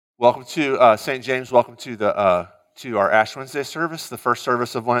Welcome to St. James. Welcome to our Ash Wednesday service, the first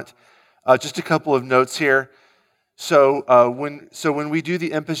service of Lent. Just a couple of notes here. So when we do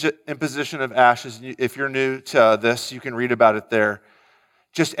the imposition of ashes, if you're new to this, you can read about it there.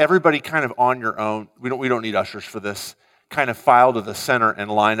 Just everybody kind of on your own. We don't need ushers for this. Kind of file to the center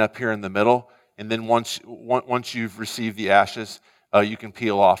and line up here in the middle. And then once you've received the ashes, you can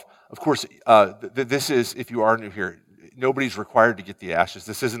peel off. Of course, this is, if you are new here, nobody's required to get the ashes.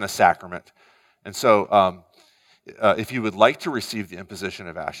 This isn't a sacrament. And so if you would like to receive the imposition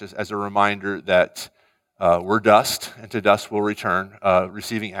of ashes, as a reminder that we're dust, and to dust we'll return,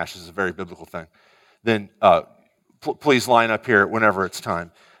 receiving ashes is a very biblical thing, then please line up here whenever it's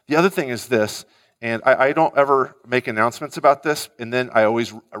time. The other thing is this, and I don't ever make announcements about this, and then I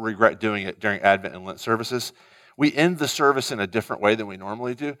always regret doing it during Advent and Lent services. We end the service in a different way than we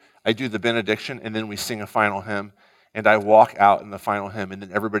normally do. I do the benediction, and then we sing a final hymn. And I walk out in the final hymn, and then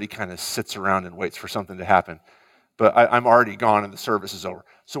everybody kind of sits around and waits for something to happen. But I'm already gone, and the service is over.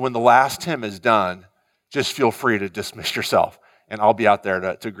 So when the last hymn is done, just feel free to dismiss yourself, and I'll be out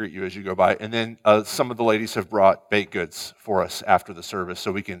there to greet you as you go by. And then some of the ladies have brought baked goods for us after the service,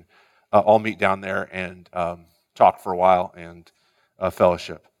 so we can all meet down there and talk for a while and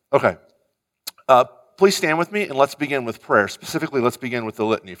fellowship. Okay. Please stand with me, and let's begin with prayer. Specifically, let's begin with the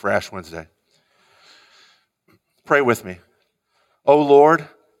litany for Ash Wednesday. Pray with me. O Lord,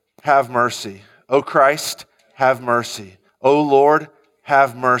 have mercy. O Christ, have mercy. O Lord,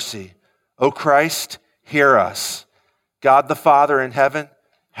 have mercy. O Christ, hear us. God the Father in heaven,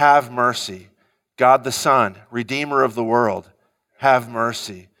 have mercy. God the Son, Redeemer of the world, have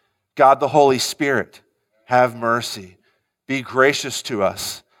mercy. God the Holy Spirit, have mercy. Be gracious to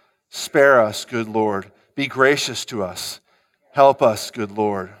us. Spare us, good Lord. Be gracious to us. Help us, good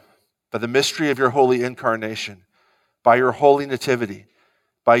Lord. By the mystery of your holy incarnation, by your holy nativity,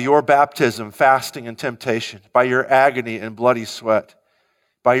 by your baptism, fasting, and temptation, by your agony and bloody sweat,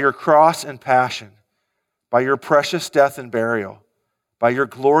 by your cross and passion, by your precious death and burial, by your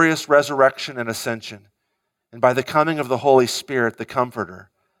glorious resurrection and ascension, and by the coming of the Holy Spirit, the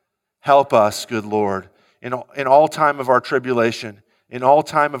Comforter. Help us, good Lord, in all time of our tribulation, in all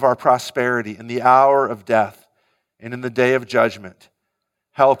time of our prosperity, in the hour of death, and in the day of judgment.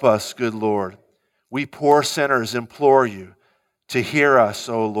 Help us, good Lord. We poor sinners implore you to hear us,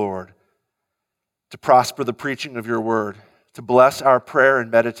 O Lord, to prosper the preaching of your word, to bless our prayer and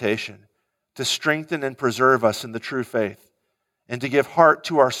meditation, to strengthen and preserve us in the true faith, and to give heart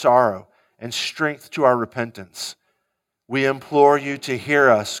to our sorrow and strength to our repentance. We implore you to hear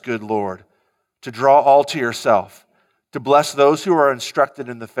us, good Lord, to draw all to yourself, to bless those who are instructed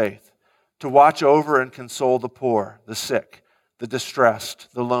in the faith, to watch over and console the poor, the sick, the distressed,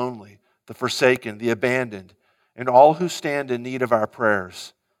 the lonely, the forsaken, the abandoned, and all who stand in need of our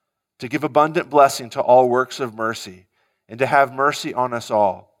prayers, to give abundant blessing to all works of mercy, and to have mercy on us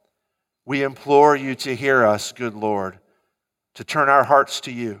all. We implore you to hear us, good Lord, to turn our hearts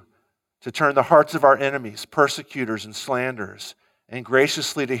to you, to turn the hearts of our enemies, persecutors, and slanderers, and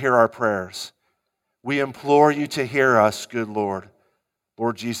graciously to hear our prayers. We implore you to hear us, good Lord,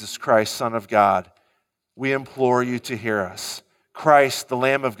 Lord Jesus Christ, Son of God. We implore you to hear us. Christ, the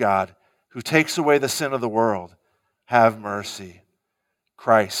Lamb of God, who takes away the sin of the world, have mercy.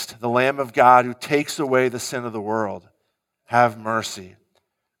 Christ, the Lamb of God, who takes away the sin of the world, have mercy.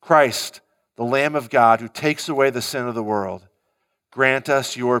 Christ, the Lamb of God, who takes away the sin of the world, grant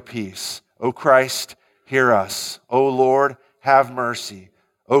us your peace. O Christ, hear us. O Lord, have mercy.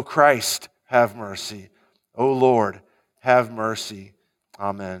 O Christ, have mercy. O Lord, have mercy.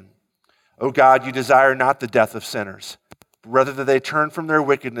 Amen. O God, you desire not the death of sinners, rather that they turn from their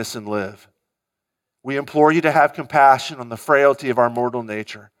wickedness and live. We implore you to have compassion on the frailty of our mortal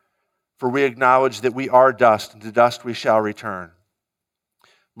nature, for we acknowledge that we are dust, and to dust we shall return.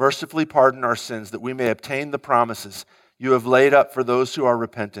 Mercifully pardon our sins, that we may obtain the promises you have laid up for those who are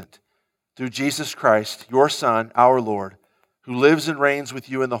repentant. Through Jesus Christ, your Son, our Lord, who lives and reigns with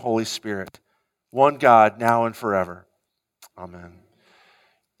you in the Holy Spirit, one God, now and forever. Amen.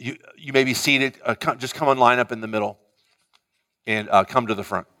 You may be seated. Just come and line up in the middle. And come to the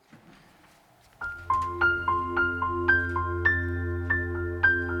front.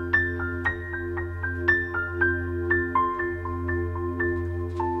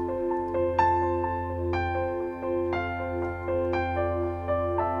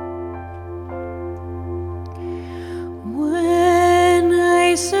 When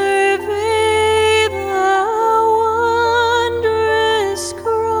I survey the wondrous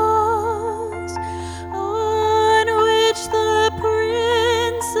cross on which the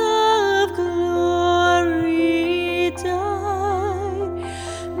Prince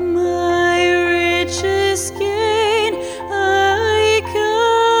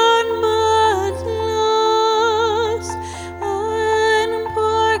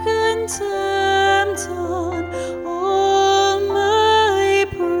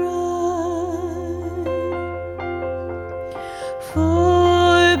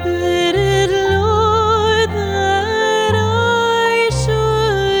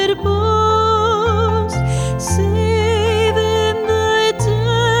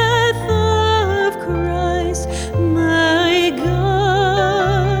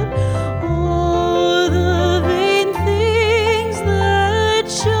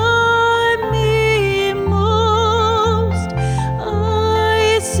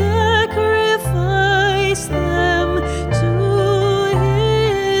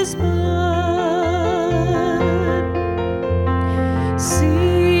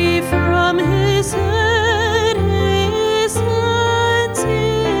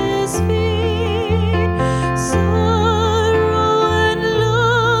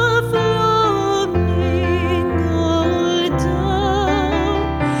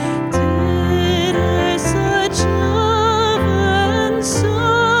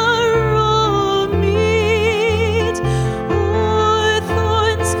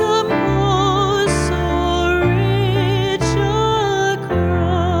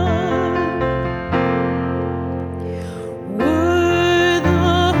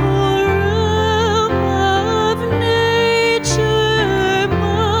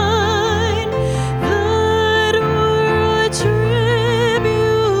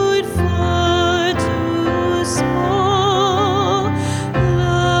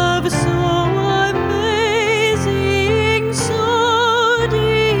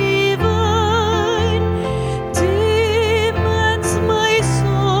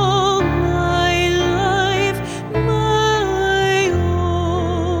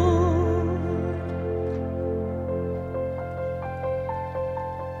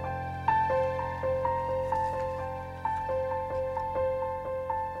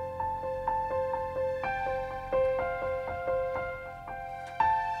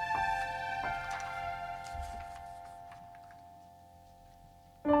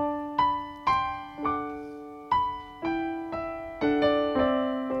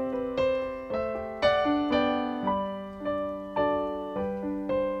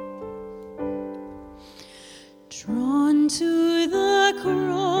Drawn to the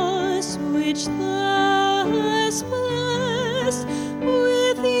cross which thou hast blessed,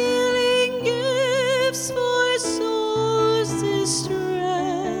 with healing gifts for souls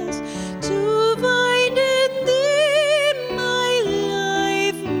distressed, to find in thee my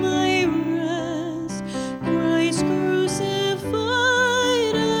life, my rest. Christ crucified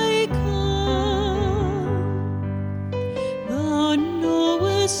I come. Thou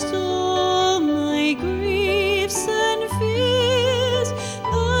knowest all my griefs and fears,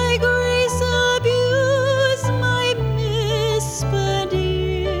 thy grace abused my misspent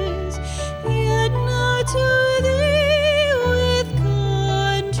years. Yet now to thee with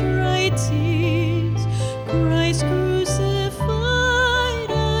contrite tears, Christ crucified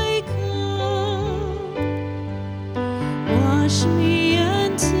I come. Wash me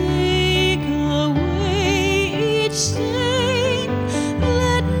and take away each stain,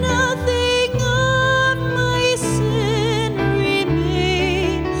 let nothing of my sin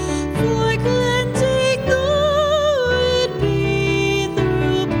remain. For cleansing though it be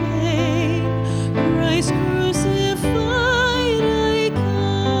through pain, Christ crucified I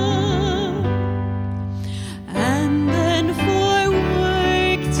come. And then for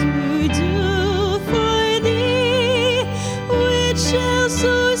work to do for thee, which shall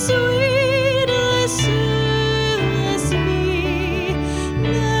so sweet a service be,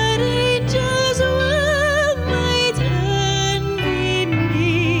 that angels well might envy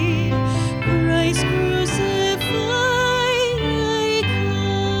me. Christ crucified I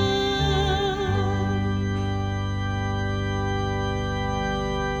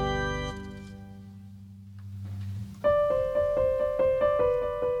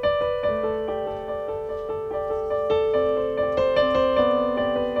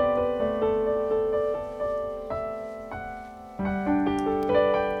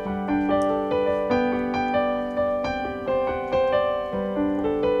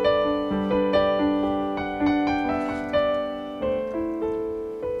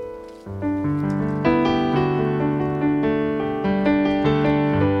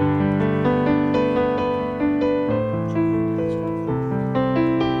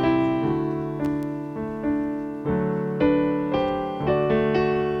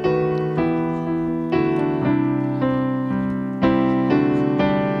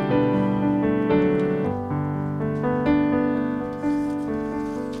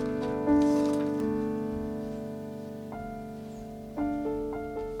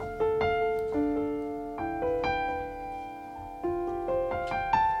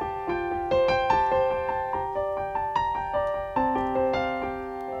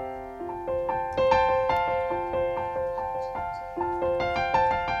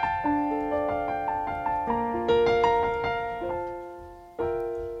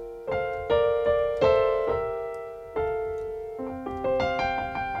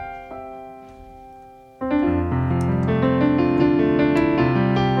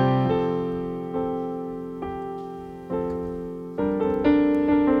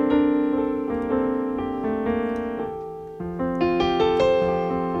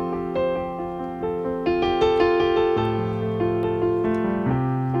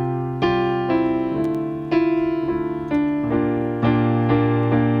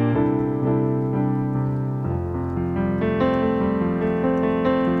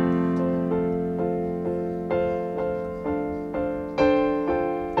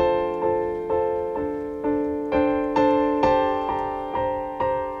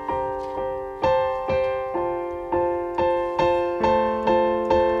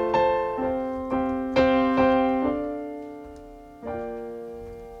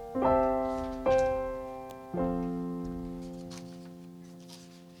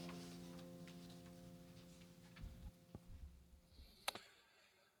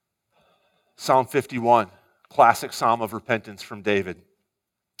Psalm 51, classic psalm of repentance from David.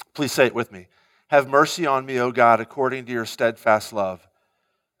 Please say it with me. Have mercy on me, O God, according to your steadfast love.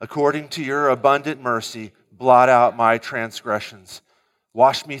 According to your abundant mercy, blot out my transgressions.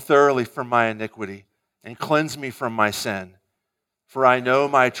 Wash me thoroughly from my iniquity, and cleanse me from my sin. For I know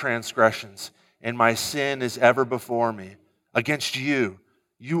my transgressions, and my sin is ever before me. Against you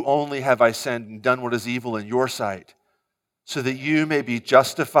only have I sinned and done what is evil in your sight, so that you may be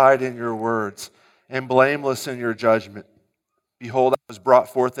justified in your words and blameless in your judgment. Behold, I was brought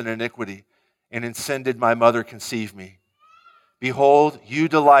forth in iniquity, and in sin did my mother conceive me. Behold, you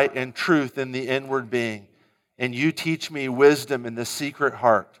delight in truth in the inward being, and you teach me wisdom in the secret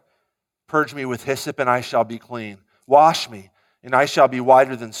heart. Purge me with hyssop, and I shall be clean. Wash me, and I shall be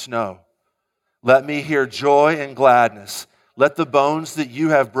whiter than snow. Let me hear joy and gladness. Let the bones that you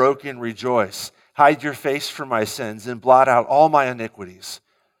have broken rejoice. Hide your face from my sins and blot out all my iniquities.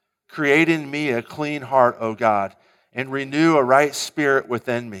 Create in me a clean heart, O God, and renew a right spirit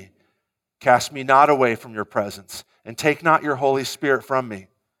within me. Cast me not away from your presence, and take not your Holy Spirit from me.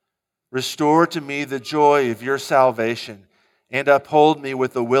 Restore to me the joy of your salvation, and uphold me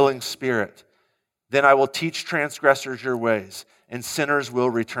with a willing spirit. Then I will teach transgressors your ways, and sinners will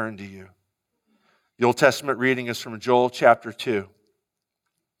return to you. The Old Testament reading is from Joel chapter 2.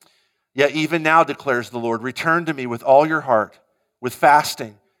 Yet even now, declares the Lord, return to me with all your heart, with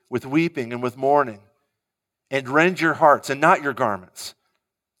fasting, with weeping, and with mourning, and rend your hearts and not your garments.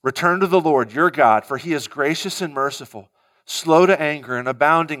 Return to the Lord your God, for he is gracious and merciful, slow to anger and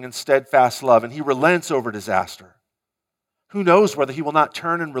abounding in steadfast love, and he relents over disaster. Who knows whether he will not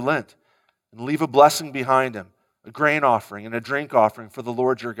turn and relent and leave a blessing behind him, a grain offering and a drink offering for the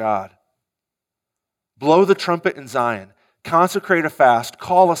Lord your God. Blow the trumpet in Zion, consecrate a fast,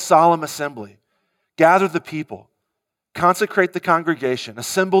 call a solemn assembly, gather the people, consecrate the congregation,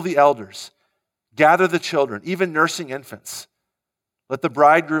 assemble the elders, gather the children, even nursing infants. Let the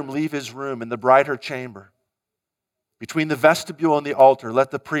bridegroom leave his room and the bride her chamber. Between the vestibule and the altar,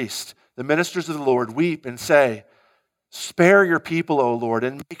 let the priests, the ministers of the Lord, weep and say, spare your people, O Lord,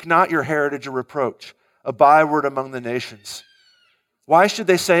 and make not your heritage a reproach, a byword among the nations. Why should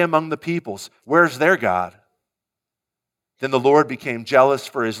they say among the peoples, where's their God? Then the Lord became jealous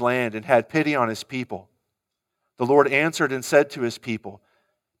for his land and had pity on his people. The Lord answered and said to his people,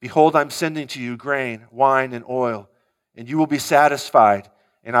 behold, I'm sending to you grain, wine, and oil, and you will be satisfied,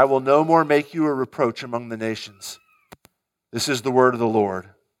 and I will no more make you a reproach among the nations. This is the word of the Lord.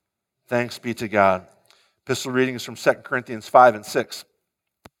 Thanks be to God. Epistle readings from 2 Corinthians 5 and 6.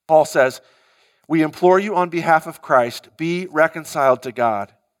 Paul says, we implore you on behalf of Christ, be reconciled to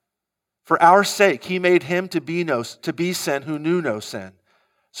God. For our sake, he made him to be sin who knew no sin,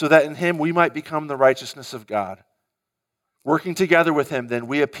 so that in him we might become the righteousness of God. Working together with him, then,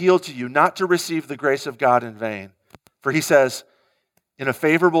 we appeal to you not to receive the grace of God in vain. For he says, in a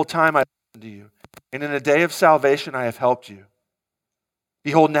favorable time I listened to you, and in a day of salvation I have helped you.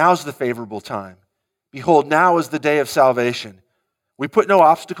 Behold, now is the favorable time. Behold, now is the day of salvation. We put no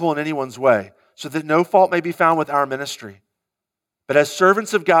obstacle in anyone's way, so that no fault may be found with our ministry. But as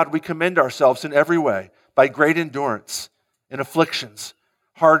servants of God, we commend ourselves in every way by great endurance, in afflictions,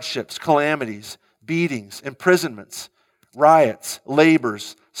 hardships, calamities, beatings, imprisonments, riots,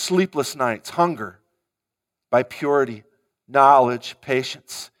 labors, sleepless nights, hunger, by purity, knowledge,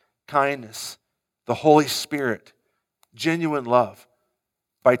 patience, kindness, the Holy Spirit, genuine love,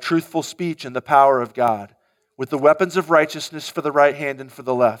 by truthful speech and the power of God, with the weapons of righteousness for the right hand and for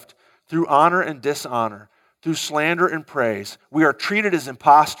the left, through honor and dishonor, through slander and praise. We are treated as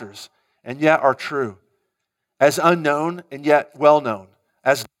impostors and yet are true, as unknown and yet well known,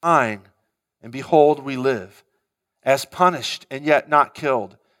 as dying and behold we live, as punished and yet not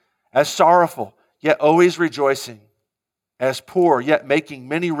killed, as sorrowful yet always rejoicing, as poor yet making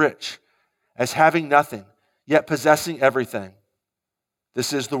many rich, as having nothing yet possessing everything.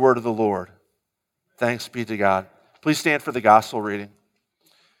 This is the word of the Lord. Thanks be to God. Please stand for the gospel reading.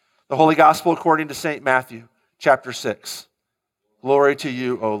 The Holy Gospel according to St. Matthew, chapter 6. Glory to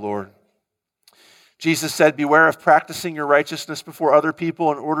you, O Lord. Jesus said, beware of practicing your righteousness before other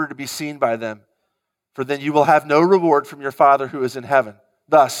people in order to be seen by them, for then you will have no reward from your Father who is in heaven.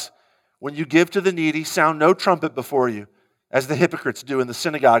 Thus, when you give to the needy, sound no trumpet before you, as the hypocrites do in the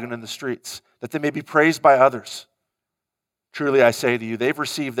synagogue and in the streets, that they may be praised by others. Truly I say to you, they've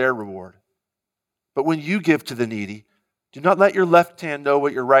received their reward. But when you give to the needy, do not let your left hand know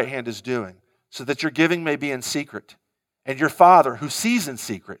what your right hand is doing, so that your giving may be in secret. And your Father, who sees in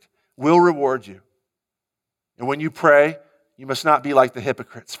secret, will reward you. And when you pray, you must not be like the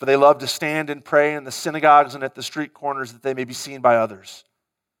hypocrites, for they love to stand and pray in the synagogues and at the street corners that they may be seen by others.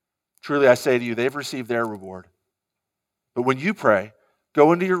 Truly I say to you, they've received their reward. But when you pray,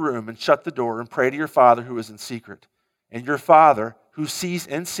 go into your room and shut the door and pray to your Father who is in secret. And your Father, who sees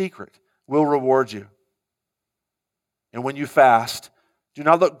in secret, will reward you. And when you fast, do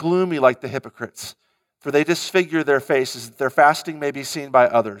not look gloomy like the hypocrites, for they disfigure their faces that their fasting may be seen by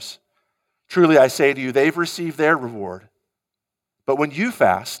others. Truly I say to you, they've received their reward. But when you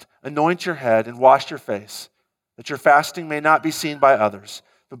fast, anoint your head and wash your face, that your fasting may not be seen by others,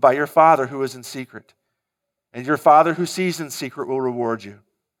 but by your Father who is in secret. And your Father who sees in secret will reward you.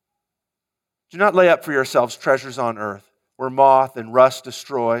 Do not lay up for yourselves treasures on earth, where moth and rust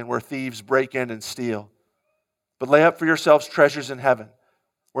destroy, and where thieves break in and steal. But lay up for yourselves treasures in heaven,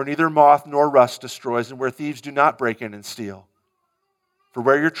 where neither moth nor rust destroys, and where thieves do not break in and steal. For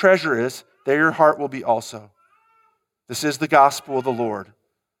where your treasure is, there your heart will be also. This is the gospel of the Lord.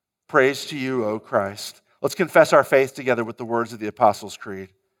 Praise to you, O Christ. Let's confess our faith together with the words of the Apostles' Creed.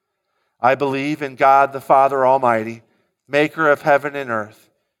 I believe in God the Father Almighty, maker of heaven and earth,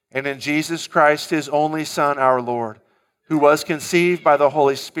 and in Jesus Christ, his only Son, our Lord, who was conceived by the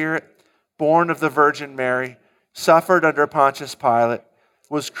Holy Spirit, born of the Virgin Mary, suffered under Pontius Pilate,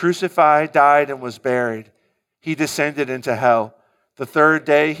 was crucified, died, and was buried. He descended into hell. The third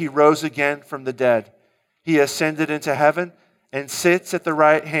day he rose again from the dead. He ascended into heaven and sits at the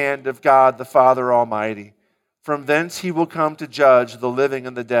right hand of God the Father Almighty. From thence he will come to judge the living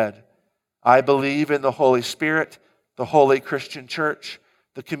and the dead. I believe in the Holy Spirit, the holy Christian church,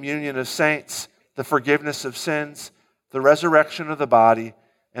 the communion of saints, the forgiveness of sins, the resurrection of the body,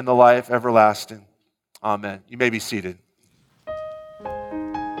 and the life everlasting. Amen. You may be seated.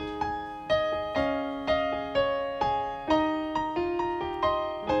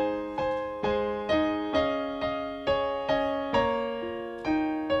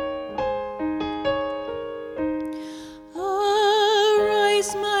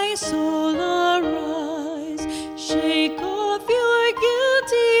 Arise, my soul, arise. Shake off your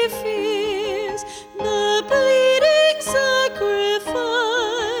guilty fears. The bleeding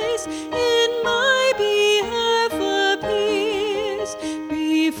sacrifice in my behalf appears.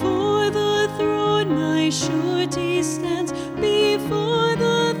 Before the throne my surety stands. Before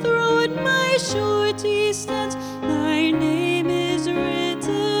the throne my surety stands. Thy name is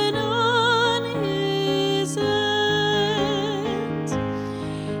written on his hands.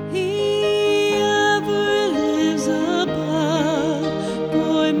 He ever lives above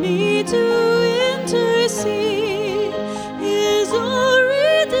for me to intercede. His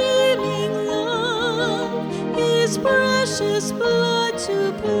all-redeeming love, his precious blood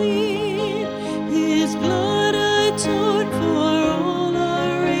to plead. His blood atoned for all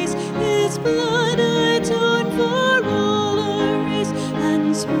our race. His blood atoned for all our race,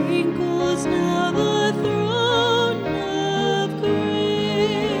 and sprinkles now the throne of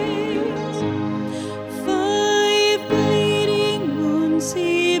grace. 5 bleeding wounds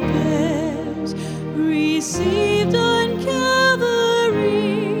he bears, received on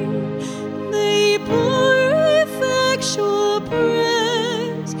Calvary. They pour effectual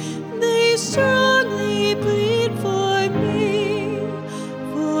prayers, they strongly plead for me.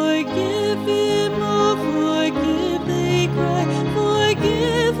 Forgive him, oh forgive, they cry.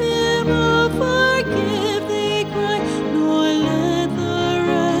 Forgive him, oh forgive, they cry. Nor let the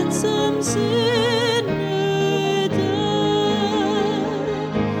ransomed sinner die.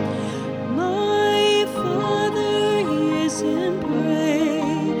 My Father hears him pray,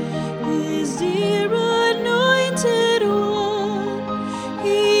 his dear anointed one.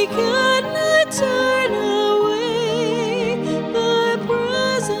 He cannot turn away the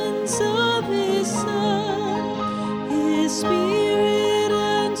presence of his Son. His Spirit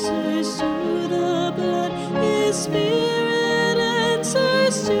answers to the blood. His Spirit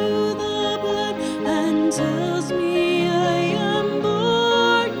answers to the blood and tells me I am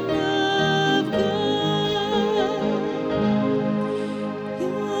born of God.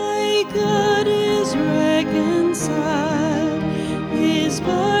 My God is reconciled. His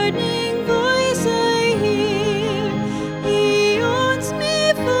pardoning voice I hear. He owns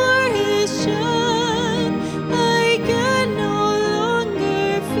me for his child. I can no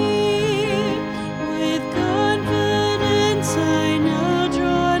longer fear. With confidence I now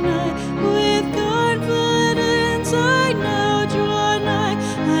draw nigh. With confidence I now draw nigh.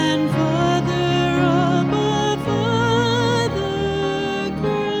 And Father above Father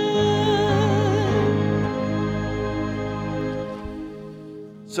cry.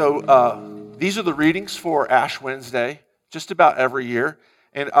 So these are the readings for Ash Wednesday, just about every year.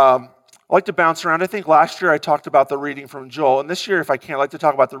 And I like to bounce around. I think last year I talked about the reading from Joel. And this year, if I can, I like to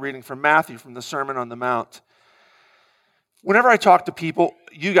talk about the reading from Matthew from the Sermon on the Mount. Whenever I talk to people,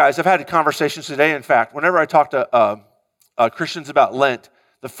 you guys, I've had conversations today, in fact, whenever I talk to Christians about Lent,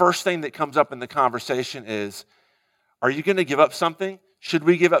 the first thing that comes up in the conversation is, are you going to give up something? Should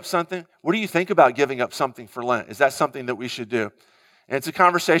we give up something? What do you think about giving up something for Lent? Is that something that we should do? And it's a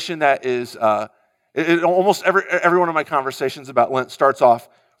conversation that is, almost every one of my conversations about Lent starts off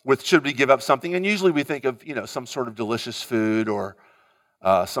with, should we give up something? And usually we think of, some sort of delicious food or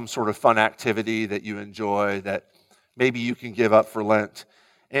some sort of fun activity that you enjoy that maybe you can give up for Lent.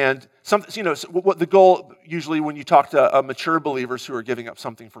 And what the goal, usually when you talk to mature believers who are giving up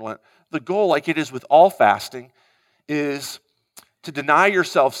something for Lent, the goal, like it is with all fasting, is to deny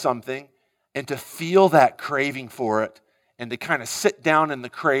yourself something and to feel that craving for it and to kind of sit down in the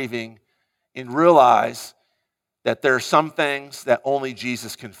craving and realize that there are some things that only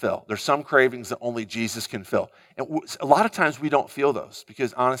Jesus can fill. There's some cravings that only Jesus can fill. And a lot of times we don't feel those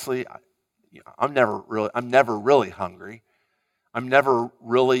because honestly, I'm never really hungry. I'm never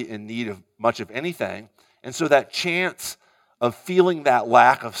really in need of much of anything. And so that chance of feeling that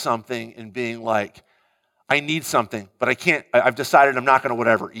lack of something and being like, I need something, but I can't, I've decided I'm not going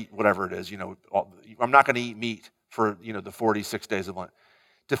to eat whatever it is, I'm not going to eat meat for, the 46 days of Lent.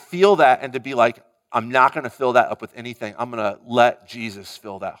 To feel that and to be like, I'm not going to fill that up with anything. I'm going to let Jesus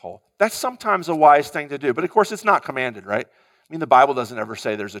fill that hole. That's sometimes a wise thing to do, but of course it's not commanded, right? I mean, the Bible doesn't ever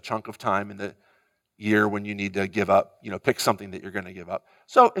say there's a chunk of time in the year when you need to give up, pick something that you're going to give up.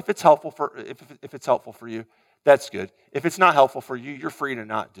 So if it's helpful for you, that's good. If it's not helpful for you, you're free to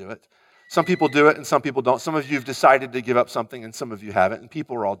not do it. Some people do it and some people don't. Some of you have decided to give up something and some of you haven't, and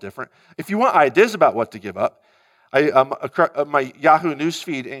people are all different. If you want ideas about what to give up, my Yahoo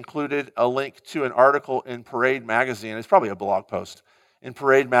newsfeed included a link to an article in Parade magazine. It's probably a blog post in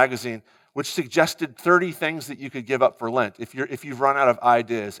Parade magazine, which suggested 30 things that you could give up for Lent if you've run out of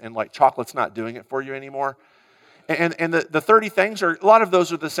ideas and like chocolate's not doing it for you anymore. And the 30 things are, a lot of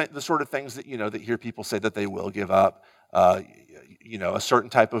those are the sort of things that that you hear people say that they will give up. A certain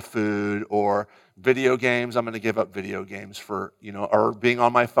type of food or video games. I'm going to give up video games for or being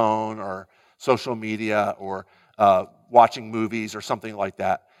on my phone or social media or watching movies or something like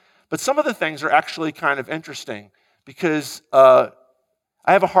that. But some of the things are actually kind of interesting because I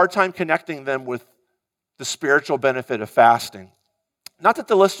have a hard time connecting them with the spiritual benefit of fasting. Not that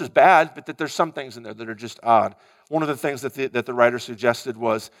the list is bad, but that there's some things in there that are just odd. One of the things that the writer suggested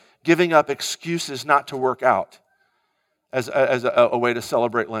was giving up excuses not to work out as a way to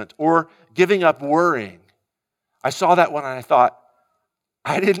celebrate Lent, or giving up worrying. I saw that one and I thought,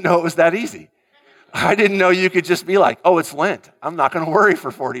 I didn't know it was that easy. I didn't know you could just be like, oh, it's Lent. I'm not going to worry for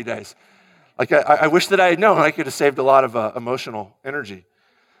 40 days. Like I wish that I had known. I could have saved a lot of emotional energy.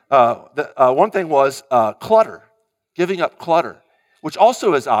 One thing was clutter, giving up clutter, which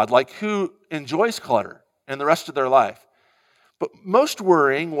also is odd. Like who enjoys clutter in the rest of their life? But most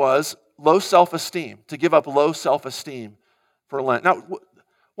worrying was low self-esteem, to give up low self-esteem for Lent. Now,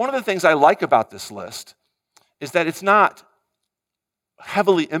 one of the things I like about this list is that it's not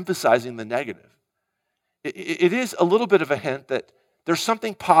heavily emphasizing the negative. It is a little bit of a hint that there's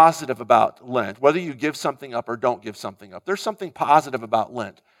something positive about Lent, whether you give something up or don't give something up. There's something positive about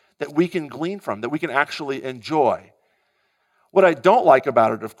Lent that we can glean from, that we can actually enjoy. What I don't like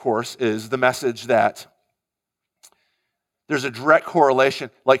about it, of course, is the message that there's a direct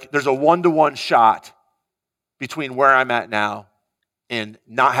correlation, like there's a one-to-one shot between where I'm at now and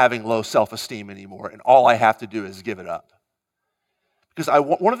not having low self-esteem anymore, and all I have to do is give it up. Because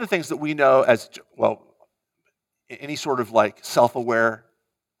one of the things that we know as, well, any sort of like self-aware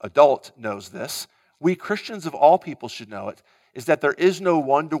adult knows this, we Christians of all people should know it, is that there is no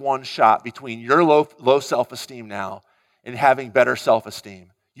one-to-one shot between your low self-esteem now and having better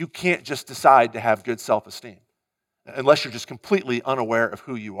self-esteem. You can't just decide to have good self-esteem unless you're just completely unaware of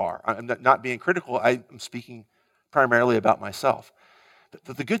who you are. I'm not being critical. I'm speaking primarily about myself.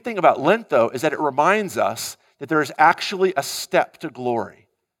 But the good thing about Lent, though, is that it reminds us that there is actually a step to glory.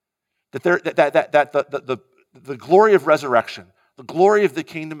 That the glory of resurrection, the glory of the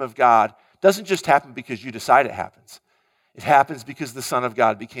kingdom of God doesn't just happen because you decide it happens. It happens because the Son of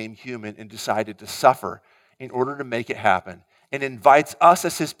God became human and decided to suffer in order to make it happen, and invites us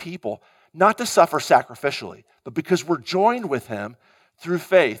as his people not to suffer sacrificially, but because we're joined with him through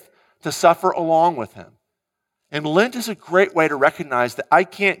faith to suffer along with him. And Lent is a great way to recognize that I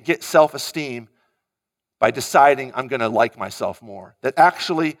can't get self-esteem by deciding I'm going to like myself more. That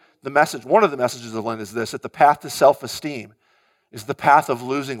actually one of the messages of Lent is this, that the path to self-esteem is the path of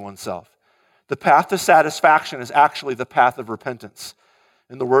losing oneself. The path to satisfaction is actually the path of repentance.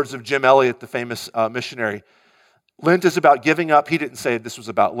 In the words of Jim Elliot, the famous missionary, Lent is about giving up. He didn't say this was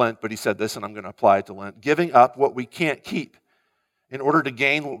about Lent, but he said this, and I'm going to apply it to Lent. Giving up what we can't keep in order to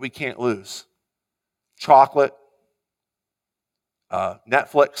gain what we can't lose. Chocolate,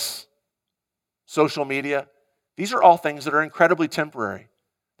 Netflix, social media. These are all things that are incredibly temporary,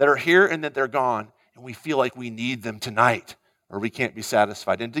 that are here and that they're gone, and we feel like we need them tonight or we can't be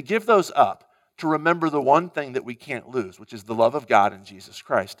satisfied. And to give those up, to remember the one thing that we can't lose, which is the love of God in Jesus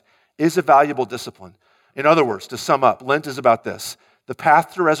Christ, is a valuable discipline. In other words, to sum up, Lent is about this. The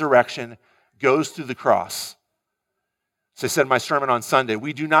path to resurrection goes through the cross. As I said in my sermon on Sunday,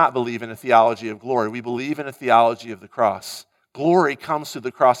 we do not believe in a theology of glory. We believe in a theology of the cross. Glory comes through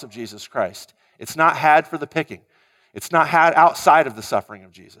the cross of Jesus Christ. It's not had for the picking. It's not had outside of the suffering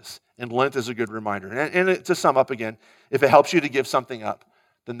of Jesus. And Lent is a good reminder. And to sum up again, if it helps you to give something up,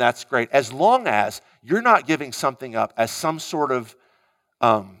 then that's great. As long as you're not giving something up as some sort of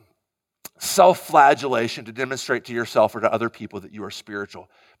self-flagellation to demonstrate to yourself or to other people that you are spiritual,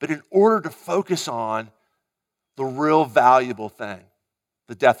 but in order to focus on the real valuable thing,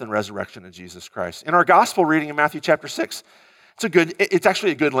 the death and resurrection of Jesus Christ. In our gospel reading in Matthew chapter 6, it's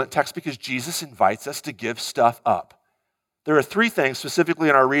actually a good Lent text because Jesus invites us to give stuff up. There are three things specifically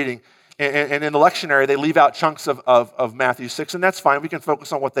in our reading, and in the lectionary, they leave out chunks of Matthew 6, and that's fine. We can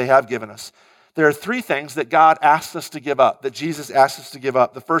focus on what they have given us. There are three things that God asks us to give up, that Jesus asks us to give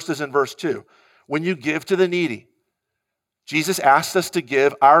up. The first is in verse 2. When you give to the needy, Jesus asks us to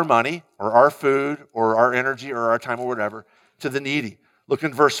give our money or our food or our energy or our time or whatever to the needy. Look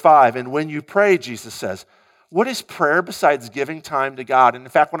in verse 5. And when you pray, Jesus says, what is prayer besides giving time to God? And in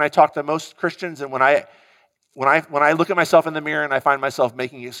fact, when I talk to most Christians and when I look at myself in the mirror and I find myself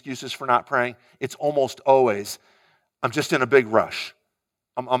making excuses for not praying, it's almost always, I'm just in a big rush.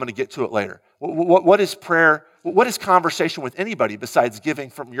 I'm going to get to it later. What is prayer? What is conversation with anybody besides giving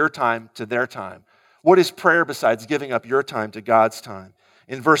from your time to their time? What is prayer besides giving up your time to God's time?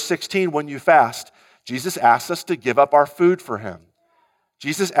 In verse 16, when you fast, Jesus asks us to give up our food for him.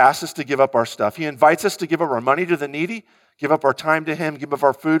 Jesus asks us to give up our stuff. He invites us to give up our money to the needy, give up our time to him, give up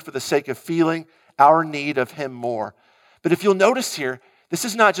our food for the sake of feeling our need of him more. But if you'll notice here, this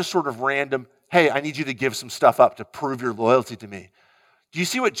is not just sort of random, hey, I need you to give some stuff up to prove your loyalty to me. Do you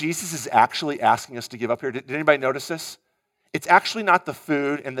see what Jesus is actually asking us to give up here? Did anybody notice this? It's actually not the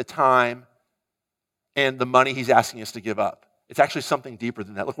food and the time and the money he's asking us to give up. It's actually something deeper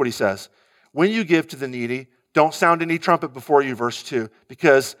than that. Look what he says. When you give to the needy, don't sound any trumpet before you, verse 2,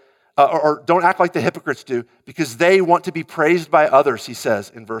 because, or don't act like the hypocrites do, because they want to be praised by others, he says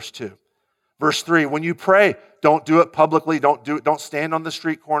in verse 2. Verse 3, when you pray, don't do it publicly, don't stand on the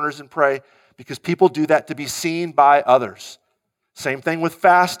street corners and pray, because people do that to be seen by others. Same thing with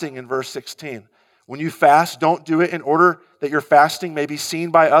fasting in verse 16. When you fast, don't do it in order that your fasting may be seen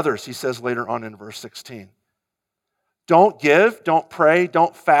by others, he says later on in verse 16. Don't give, don't pray,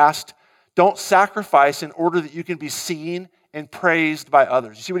 don't fast, don't sacrifice in order that you can be seen and praised by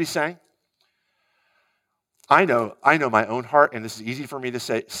others. You see what he's saying? I know my own heart, and this is easy for me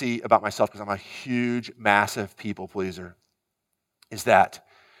to see about myself because I'm a huge, massive people pleaser, is that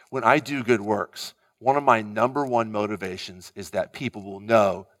when I do good works, one of my number one motivations is that people will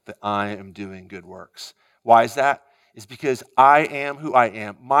know that I am doing good works. Why is that? It's because I am who I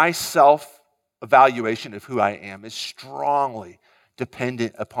am. My self-evaluation of who I am is strongly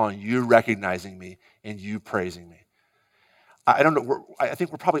dependent upon you recognizing me and you praising me. I don't know, I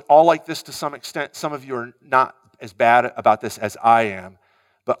think we're probably all like this to some extent. Some of you are not as bad about this as I am.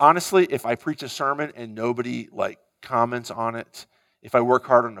 But honestly, if I preach a sermon and nobody comments on it, if I work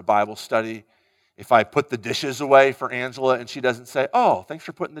hard on a Bible study, if I put the dishes away for Angela and she doesn't say, oh, thanks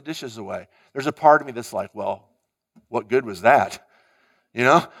for putting the dishes away, there's a part of me that's like, well, what good was that?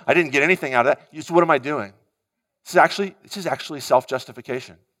 I didn't get anything out of that. So what am I doing? This is actually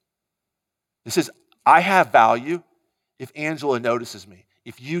self-justification. This is, I have value if Angela notices me,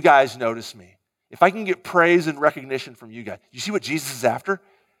 if you guys notice me, if I can get praise and recognition from you guys. You see what Jesus is after?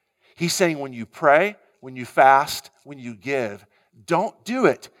 He's saying when you pray, when you fast, when you give, don't do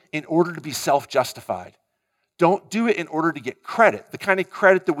it in order to be self-justified. Don't do it in order to get credit, the kind of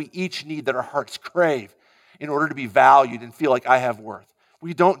credit that we each need, that our hearts crave, in order to be valued and feel like I have worth.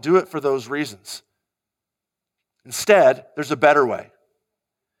 We don't do it for those reasons. Instead, there's a better way.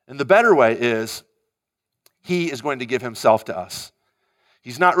 And the better way is he is going to give himself to us.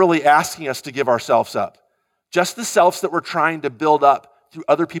 He's not really asking us to give ourselves up. Just the selves that we're trying to build up through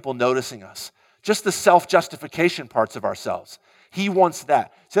other people noticing us. Just the self-justification parts of ourselves. He wants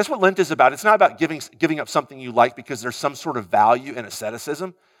that. So that's what Lent is about. It's not about giving up something you like because there's some sort of value in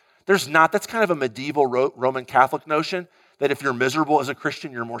asceticism. There's not. That's kind of a medieval Roman Catholic notion that if you're miserable as a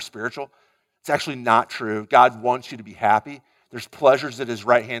Christian, you're more spiritual. It's actually not true. God wants you to be happy. There's pleasures at his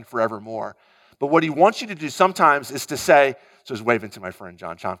right hand forevermore. But what he wants you to do sometimes is to say, so I was waving to my friend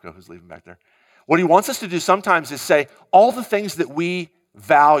John Chomko, who's leaving back there. What he wants us to do sometimes is say, all the things that we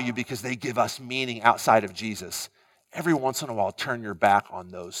value because they give us meaning outside of Jesus, every once in a while, turn your back on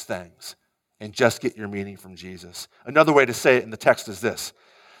those things and just get your meaning from Jesus. Another way to say it in the text is this: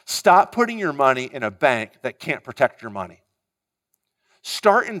 stop putting your money in a bank that can't protect your money.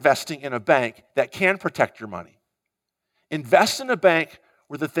 Start investing in a bank that can protect your money. Invest in a bank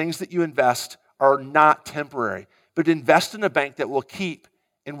where the things that you invest are not temporary, but invest in a bank that will keep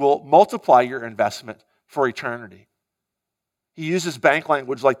and will multiply your investment for eternity. He uses bank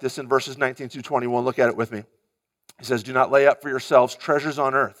language like this in verses 19 through 21. Look at it with me. He says, do not lay up for yourselves treasures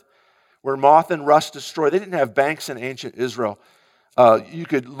on earth, where moth and rust destroy. They didn't have banks in ancient Israel. You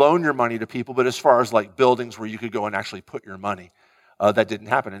could loan your money to people, but as far as like buildings where you could go and actually put your money, that didn't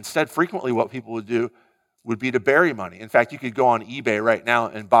happen. Instead, frequently what people would do would be to bury money. In fact, you could go on eBay right now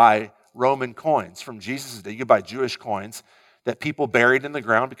and buy Roman coins from Jesus' day. You could buy Jewish coins that people buried in the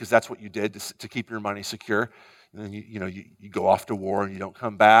ground because that's what you did to keep your money secure. And then you go off to war and you don't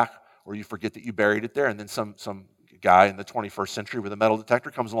come back, or you forget that you buried it there, and then some guy in the 21st century with a metal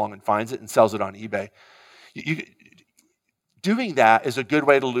detector comes along and finds it and sells it on eBay. Doing that is a good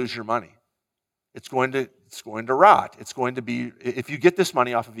way to lose your money. It's going to rot. It's going to be, if you get this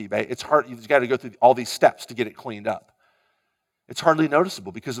money off of eBay, it's hard. You've got to go through all these steps to get it cleaned up. It's hardly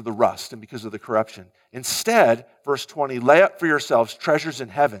noticeable because of the rust and because of the corruption. Instead, verse 20, lay up for yourselves treasures in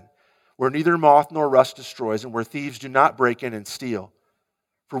heaven, where neither moth nor rust destroys, and where thieves do not break in and steal.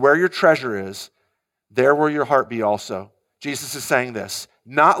 For where your treasure is, there will your heart be also. Jesus is saying this,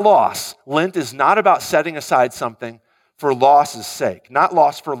 not loss. Lent is not about setting aside something for loss's sake, not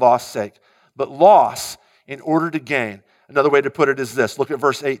loss for loss' sake, but loss in order to gain. Another way to put it is this. Look at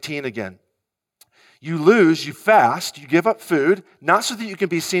verse 18 again. You lose, you fast, you give up food, not so that you can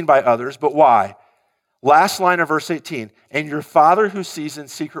be seen by others, but why? Last line of verse 18, and your Father who sees in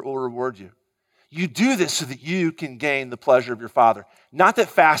secret will reward you. You do this so that you can gain the pleasure of your Father. Not that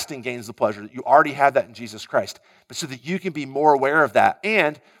fasting gains the pleasure, that you already have that in Jesus Christ, but so that you can be more aware of that.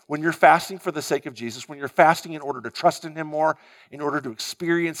 And when you're fasting for the sake of Jesus, when you're fasting in order to trust in Him more, in order to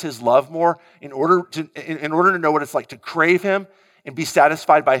experience His love more, in order to know what it's like to crave Him and be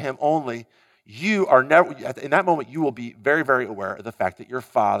satisfied by Him only, you are never, in that moment, you will be very, very aware of the fact that your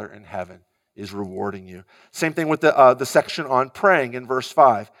Father in heaven is rewarding you. Same thing with the section on praying in verse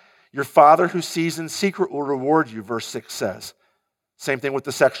 5. Your Father who sees in secret will reward you, verse 6 says. Same thing with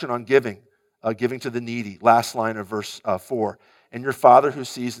the section on giving to the needy, last line of verse 4. And your Father who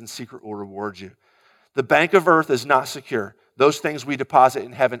sees in secret will reward you. The bank of earth is not secure. Those things we deposit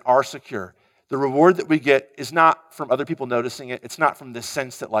in heaven are secure. The reward that we get is not from other people noticing it. It's not from this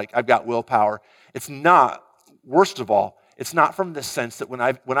sense that like I've got willpower. It's not, worst of all, it's not from this sense that when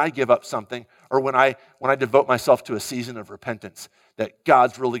I give up something or when I devote myself to a season of repentance, that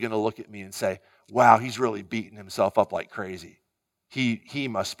God's really going to look at me and say, wow, he's really beating himself up like crazy. He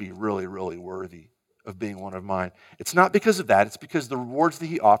must be really, really worthy of being one of mine. It's not because of that. It's because the rewards that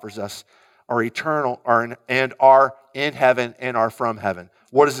he offers us are eternal and are in heaven and are from heaven.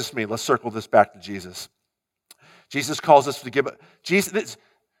 What does this mean? Let's circle this back to Jesus. Jesus calls us to give.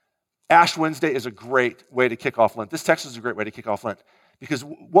 Ash Wednesday is a great way to kick off Lent. This text is a great way to kick off Lent because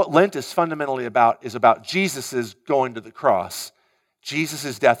what Lent is fundamentally about is about Jesus' going to the cross,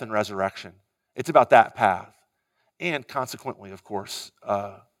 Jesus' death and resurrection. It's about that path. And consequently, of course,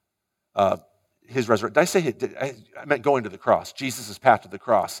 his resurrection. Did I say I meant going to the cross, Jesus' path to the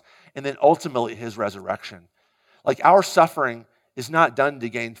cross, and then ultimately his resurrection. Like our suffering is not done to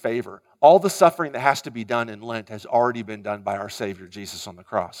gain favor. All the suffering that has to be done in Lent has already been done by our Savior, Jesus, on the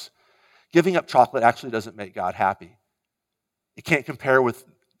cross. Giving up chocolate actually doesn't make God happy. It can't compare with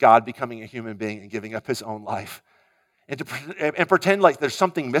God becoming a human being and giving up his own life. And pretend like there's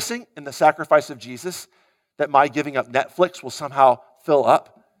something missing in the sacrifice of Jesus that my giving up Netflix will somehow fill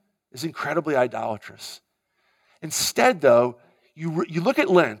up is incredibly idolatrous. Instead, though, you look at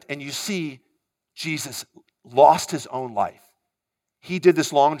Lent and you see Jesus lost his own life. He did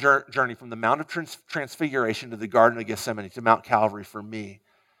this long journey from the Mount of Transfiguration to the Garden of Gethsemane to Mount Calvary for me.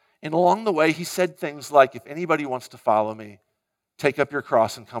 And along the way, he said things like, if anybody wants to follow me, take up your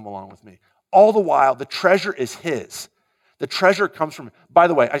cross and come along with me. All the while, the treasure is his. The treasure comes from, by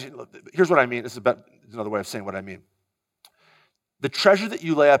the way, here's what I mean. This is another way of saying what I mean. The treasure that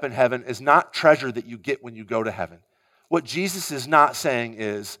you lay up in heaven is not treasure that you get when you go to heaven. What Jesus is not saying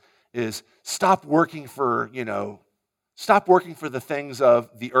is stop working for the things of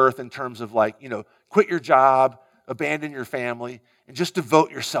the earth in terms of quit your job, abandon your family, and just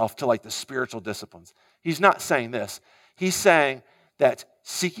devote yourself to the spiritual disciplines. He's not saying this. He's saying that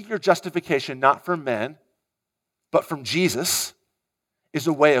seeking your justification not from men, but from Jesus is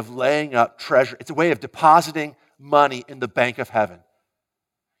a way of laying up treasure. It's a way of depositing money in the bank of heaven.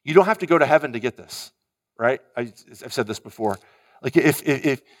 You don't have to go to heaven to get this, right? I've said this before. Like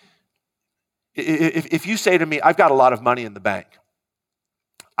if you say to me, I've got a lot of money in the bank,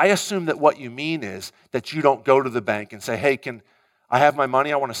 I assume that what you mean is that you don't go to the bank and say, hey, can I have my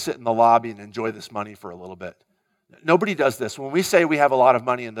money? I want to sit in the lobby and enjoy this money for a little bit. Nobody does this. When we say we have a lot of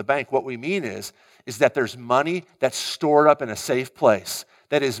money in the bank, what we mean is that there's money that's stored up in a safe place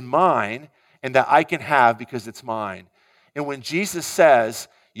that is mine and that I can have because it's mine. And when Jesus says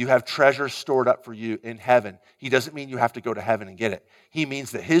you have treasure stored up for you in heaven, he doesn't mean you have to go to heaven and get it. He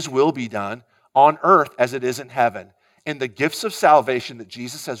means that his will be done on earth as it is in heaven. And the gifts of salvation that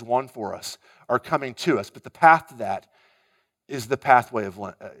Jesus has won for us are coming to us. But the path to that is the pathway of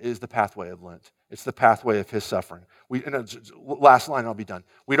Lent. It's the pathway of his suffering. Last line, I'll be done.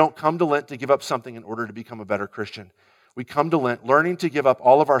 We don't come to Lent to give up something in order to become a better Christian. We come to Lent learning to give up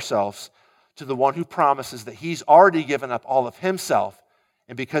all of ourselves to the one who promises that he's already given up all of himself.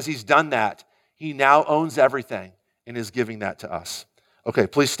 And because he's done that, he now owns everything and is giving that to us. Okay,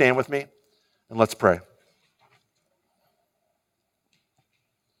 please stand with me and let's pray.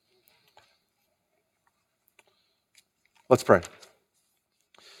 Let's pray.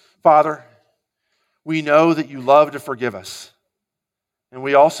 Father, we know that you love to forgive us. And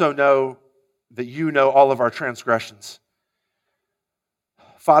we also know that you know all of our transgressions.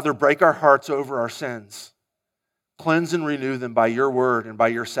 Father, break our hearts over our sins. Cleanse and renew them by your word and by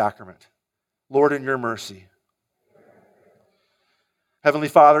your sacrament. Lord, in your mercy. Heavenly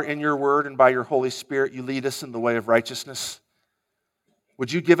Father, in your word and by your Holy Spirit, you lead us in the way of righteousness.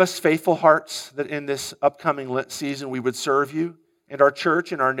 Would you give us faithful hearts that in this upcoming Lent season we would serve you and our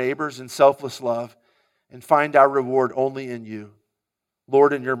church and our neighbors in selfless love and find our reward only in you.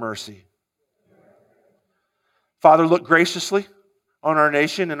 Lord, in your mercy. Father, look graciously on our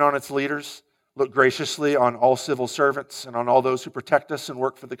nation and on its leaders. Look graciously on all civil servants and on all those who protect us and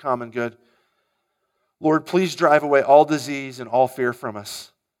work for the common good. Lord, please drive away all disease and all fear from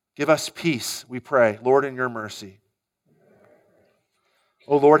us. Give us peace, we pray. Lord, in your mercy.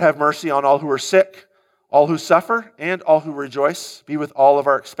 O Lord, have mercy on all who are sick, all who suffer, and all who rejoice. Be with all of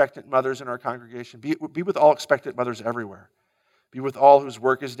our expectant mothers in our congregation. Be with all expectant mothers everywhere. Be with all whose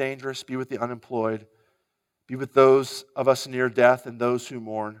work is dangerous. Be with the unemployed. Be with those of us near death and those who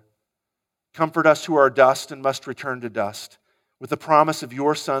mourn. Comfort us who are dust and must return to dust, with the promise of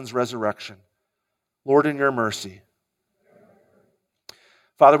your Son's resurrection. Lord, in your mercy.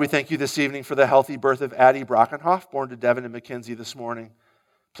 Father, we thank you this evening for the healthy birth of Addie Brockenhoff, born to Devin and Mackenzie this morning.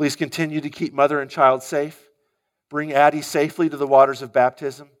 Please continue to keep mother and child safe. Bring Addie safely to the waters of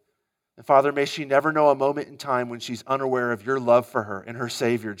baptism. And Father, may she never know a moment in time when she's unaware of your love for her and her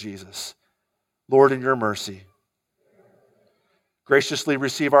Savior, Jesus. Lord, in your mercy. Graciously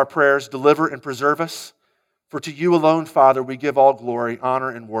receive our prayers, deliver and preserve us. For to you alone, Father, we give all glory, honor,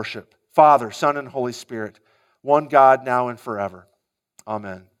 and worship. Father, Son, and Holy Spirit, one God, now and forever.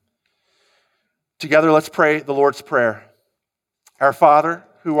 Amen. Together, let's pray the Lord's Prayer. Our Father,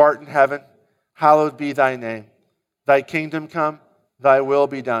 who art in heaven, hallowed be thy name. Thy kingdom come, thy will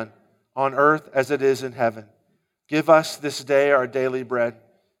be done, on earth as it is in heaven. Give us this day our daily bread,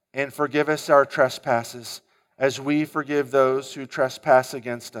 and forgive us our trespasses, as we forgive those who trespass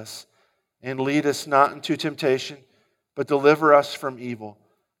against us. And lead us not into temptation, but deliver us from evil.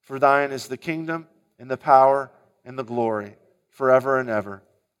 For thine is the kingdom, and the power, and the glory, forever and ever.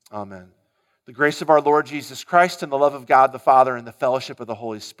 Amen. The grace of our Lord Jesus Christ and the love of God the Father and the fellowship of the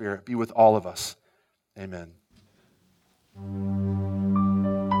Holy Spirit be with all of us. Amen.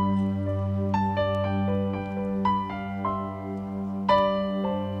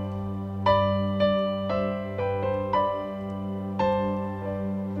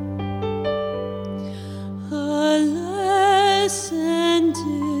 Alas, and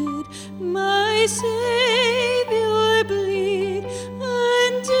did my Savior bleed,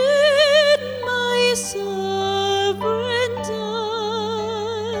 and did my sovereign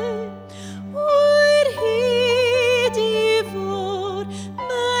die? Would he divine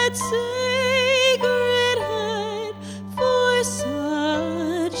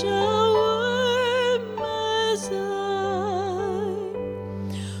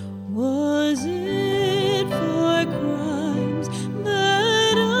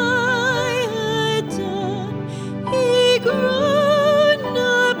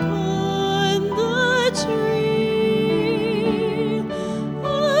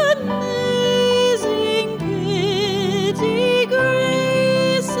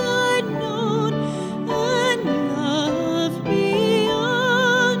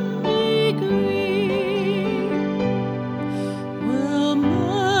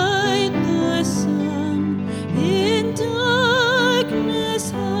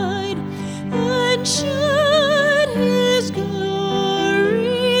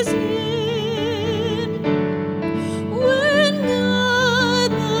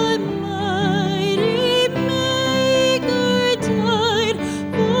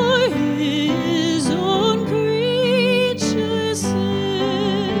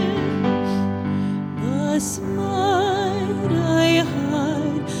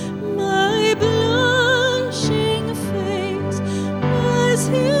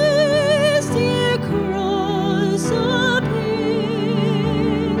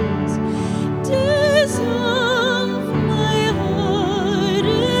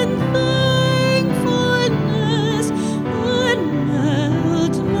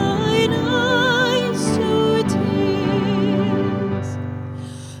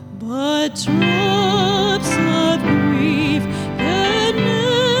drops